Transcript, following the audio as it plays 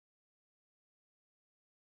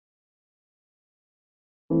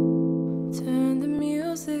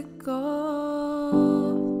take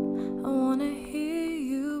off. I wanna hear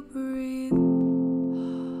you breathe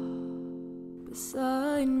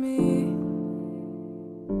beside me.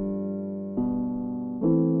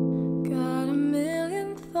 Got a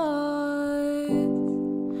million thoughts,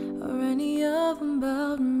 are any of them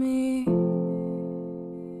about me?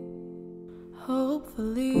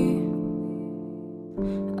 Hopefully.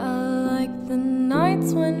 I like the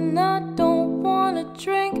nights when I don't wanna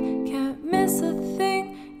drink, can't miss a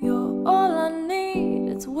thing, you're all I need.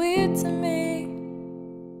 It's weird to me,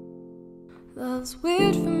 love's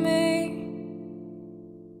weird for me.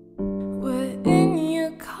 We're in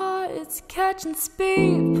your car, it's catching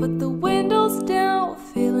speed, put the windows down,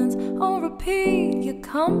 feelings on repeat. Your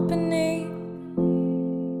company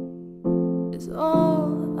is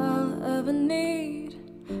all I'll ever need.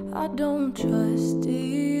 I don't trust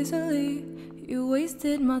easily. You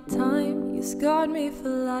wasted my time, you scarred me for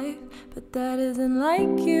life, but that isn't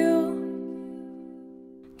like you.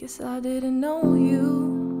 Guess I didn't know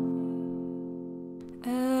you.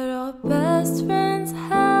 At our best friend's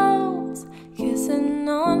house, kissing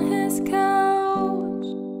on his couch.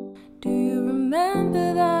 Do you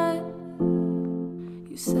remember that?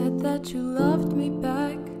 You said that you loved me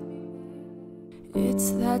back.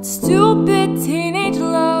 It's that stupid teenage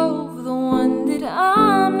love, the one that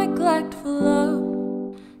I'm neglectful of.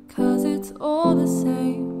 'Cause it's all the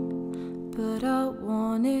same, but I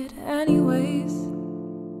want it anyways.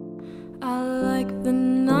 I like the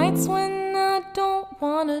nights when I don't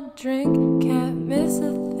wanna drink, can't miss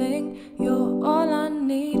a thing, you're all I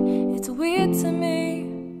need. It's weird to me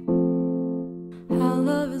how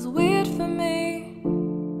love is weird for me.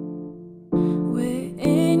 We're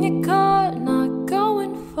in your car, not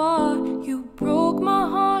going far. You broke my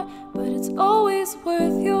heart, but it's always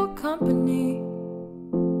worth your company.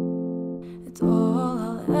 It's all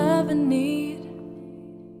I'll ever need.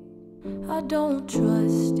 I don't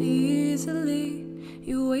trust easily.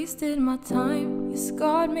 You wasted my time, you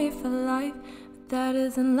scarred me for life, but that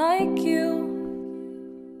isn't like you.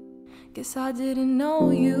 Guess I didn't know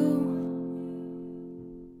you.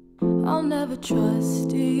 I'll never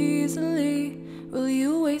trust easily. Will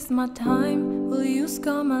you waste my time? Will you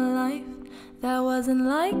scar my life? That wasn't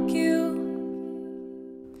like you.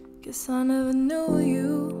 Guess I never knew you.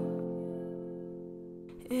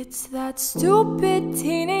 It's that stupid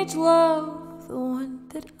teenage love, the one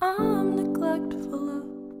that I'm neglectful of.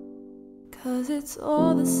 'Cause it's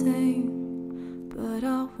all the same, but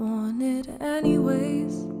I want it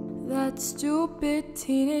anyways. That stupid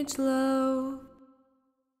teenage love.